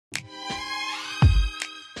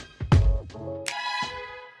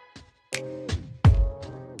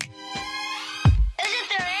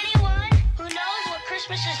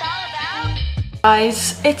Christmas is all about.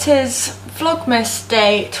 Guys, it is Vlogmas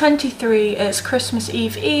day 23, it's Christmas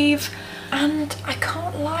Eve, and I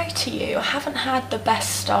can't lie to you, I haven't had the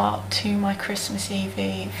best start to my Christmas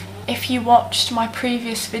Eve. If you watched my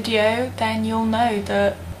previous video, then you'll know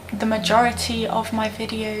that the majority of my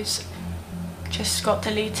videos just got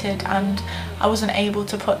deleted and I wasn't able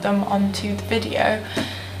to put them onto the video,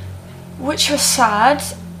 which was sad,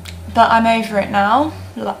 but I'm over it now.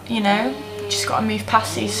 You know, just gotta move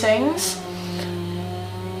past these things.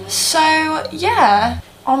 So yeah,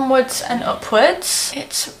 onwards and upwards.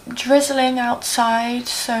 It's drizzling outside,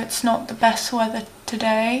 so it's not the best weather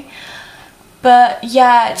today, but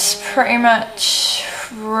yeah, it's pretty much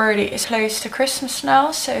it's close to Christmas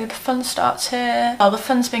now, so the fun starts here. Well, the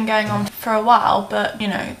fun's been going on for a while, but you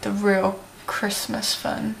know, the real Christmas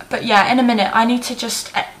fun. But yeah, in a minute I need to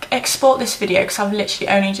just export this video because I've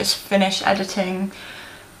literally only just finished editing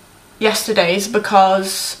yesterday's,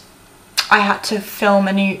 because I had to film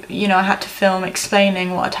a new, I had to film explaining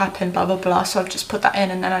what had happened, blah blah blah, so I've just put that in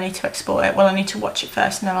and then I need to export it. Well, I need to watch it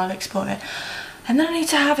first and then I'll export it. And then I need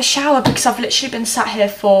to have a shower because I've literally been sat here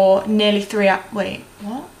for nearly 3 hours. Wait,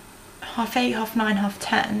 what? 8:30, 9:30,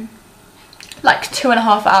 10:30. Like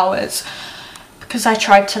 2.5 hours. Because I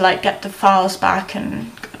tried to like get the files back,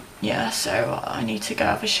 and yeah, so I need to go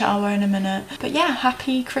have a shower in a minute. But yeah,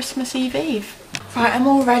 happy Christmas Eve. Right, I'm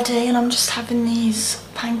all ready and I'm just having these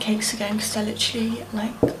pancakes again because they're literally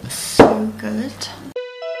like so good.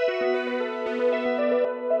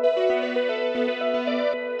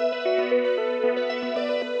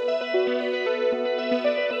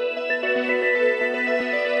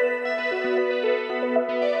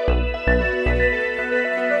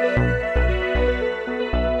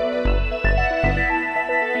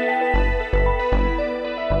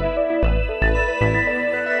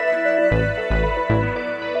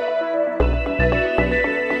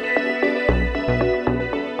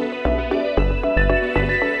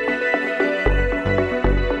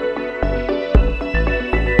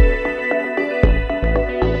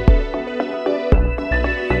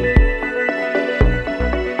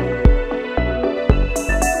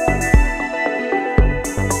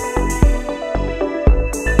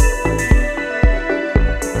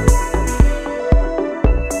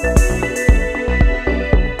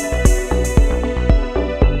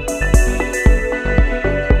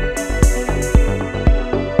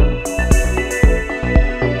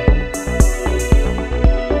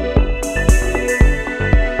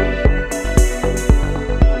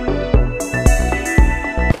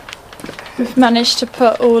 We've managed to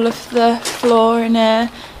put all of the floor in here.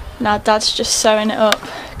 Now Dad's just sewing it up.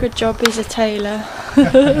 Good job, he's a tailor.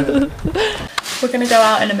 We're going to go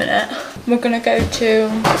out in a minute. We're going to go to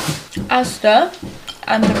Asda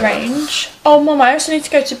and the Range. Oh Mum, I also need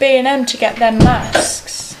to go to B&M to get them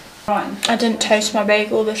masks. Fine. I didn't toast my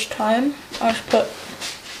bagel this time. I just put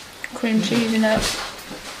cream cheese in it.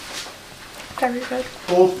 Very good.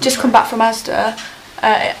 Just come back from Asda.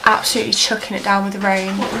 Absolutely chucking it down with the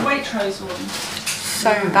rain. What, the Waitrose one?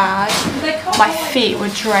 So bad. My feet were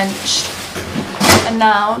drenched. And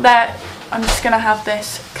now I'm just going to have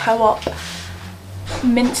this Co-op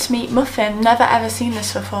mincemeat muffin. Never ever seen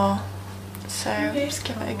this before. So just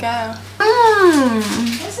give it a go.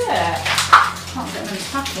 Is it? Can't get them to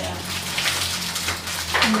pack it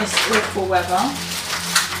in this awful weather.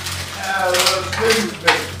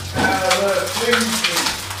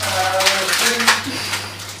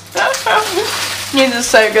 These are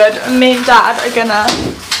so good. Me and Dad are gonna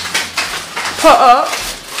put up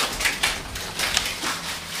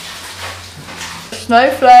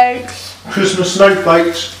snowflakes. Christmas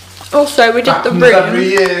snowflakes. Also, we did the room. Every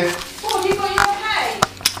year. Oh, have you got your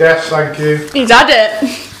cake? Yes, thank you. He's had it.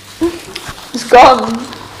 It's gone.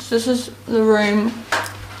 This is the room.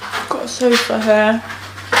 Got a sofa here.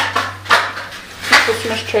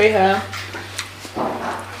 Christmas tree here.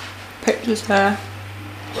 Pictures here.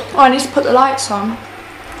 Oh, I need to put the lights on.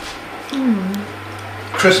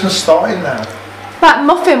 Christmas starting now. That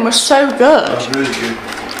muffin was so good. That's really good.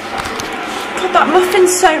 God, that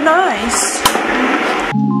muffin's so nice.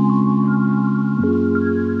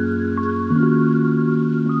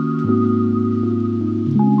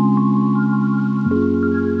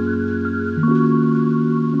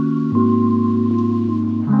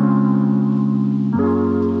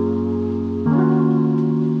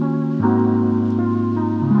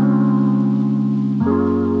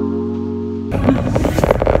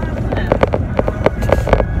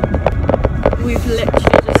 We've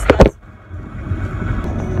literally just had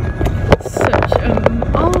such a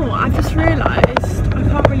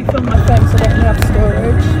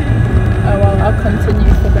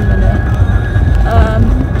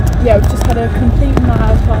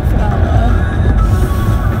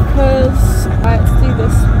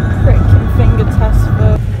this freaking finger test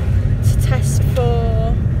to test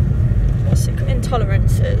for what's it called?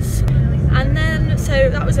 Intolerances. And then, so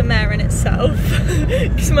that was a mare in itself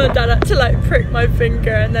because my dad had to like prick my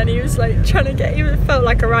finger, and then he was like trying to get, he felt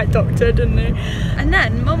like a right doctor, didn't he? And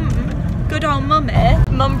then good old mum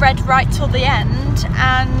read right till the end,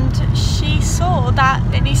 and she saw that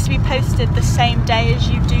it needs to be posted the same day as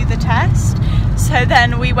you do the test. So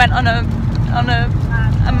then we went on a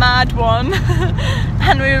mad one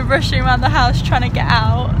and we were rushing around the house trying to get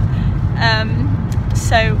out.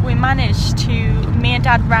 So we managed to, me and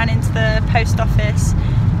Dad ran into the post office,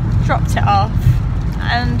 dropped it off,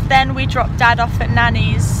 and then we dropped Dad off at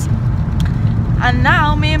Nanny's. And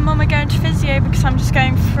now me and Mum are going to physio because I'm just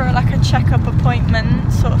going for like a checkup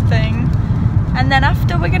appointment sort of thing. And then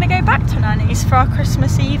after we're going to go back to Nanny's for our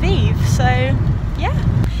Christmas Eve. So yeah.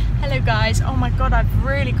 Hello guys, oh my god, I've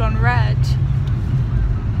really gone red.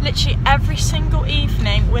 Literally every single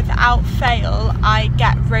evening without fail I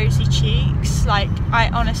get rosy cheeks. Like I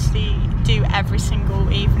honestly do every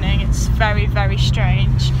single evening. It's very, very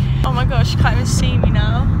strange. Oh my gosh, you can't even see me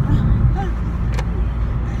now.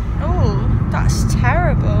 Oh, that's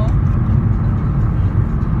terrible.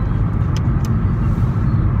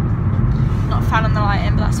 Not a fan of the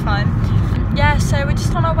lighting, but that's fine. Yeah, so we're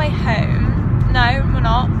just on our way home. No, we're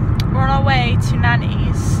not. We're on our way to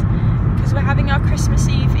Nanny's because we're having our Christmas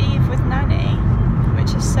Eve with Nanny,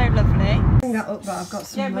 which is so lovely. Bring that up, but I've got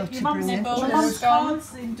some love to bring in. Mum's gone.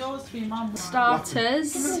 Indoors for your mum.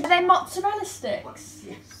 Starters. Are they mozzarella sticks?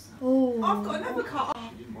 Yes. Oh. I've got another cut.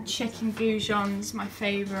 Chicken goujons, my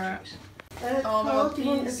favourite. Oh my god, do you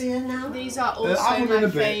want a beer now? These are also I'll my win a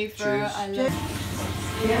bit, favourite. I love.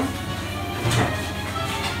 Yeah.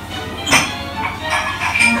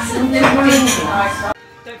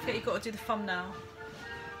 Don't forget you've got to do the thumbnail.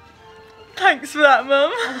 Thanks for that,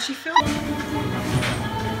 Mum. Oh, she filmed.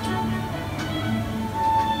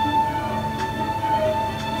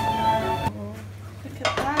 Look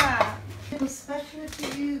at that. Especially to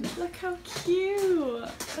you. Look how cute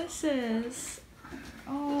this is.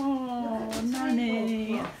 Oh,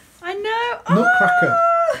 Nanny. I know. Nutcracker.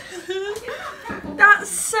 Oh, that's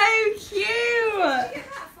so cute.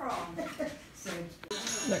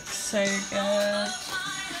 Looks so good.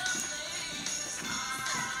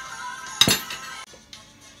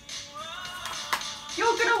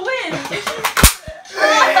 You're gonna win.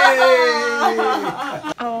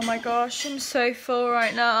 Oh my gosh, I'm so full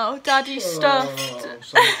right now. Daddy's stuffed.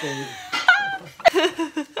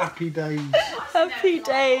 Happy days. Happy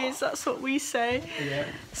days, that's what we say. Yeah.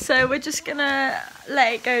 So we're just gonna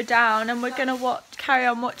let it go down and we're gonna carry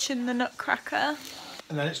on watching the Nutcracker.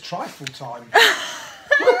 And then it's trifle time.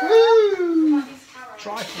 Woohoo!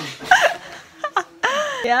 Trifle.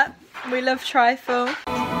 Yeah, we love trifle.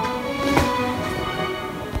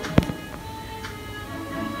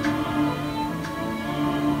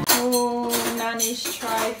 Oh, Nanny's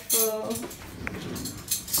trifle.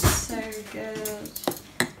 So good.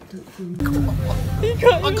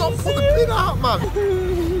 I got to put the pin out, man.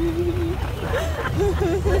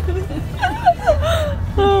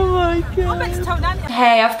 Oh my god.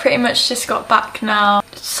 Hey, I've pretty much just got back now.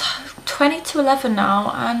 It's 20 to 11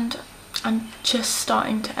 now and I'm just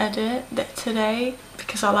starting to edit it today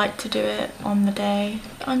because I like to do it on the day.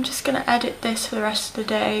 I'm just gonna edit this for the rest of the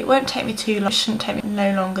day. It won't take me too long. It shouldn't take me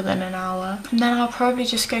no longer than an hour. And then I'll probably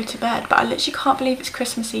just go to bed. But I literally can't believe it's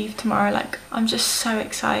Christmas Eve tomorrow. Like, I'm just so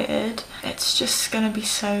excited. It's just gonna be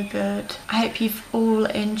so good. I hope you've all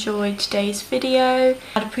enjoyed today's video.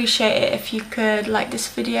 I'd appreciate it if you could like this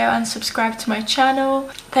video and subscribe to my channel.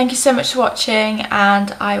 Thank you so much for watching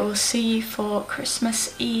and I will see you for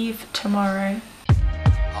Christmas Eve tomorrow.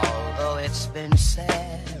 Although it's been said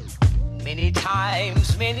many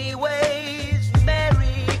times, many ways,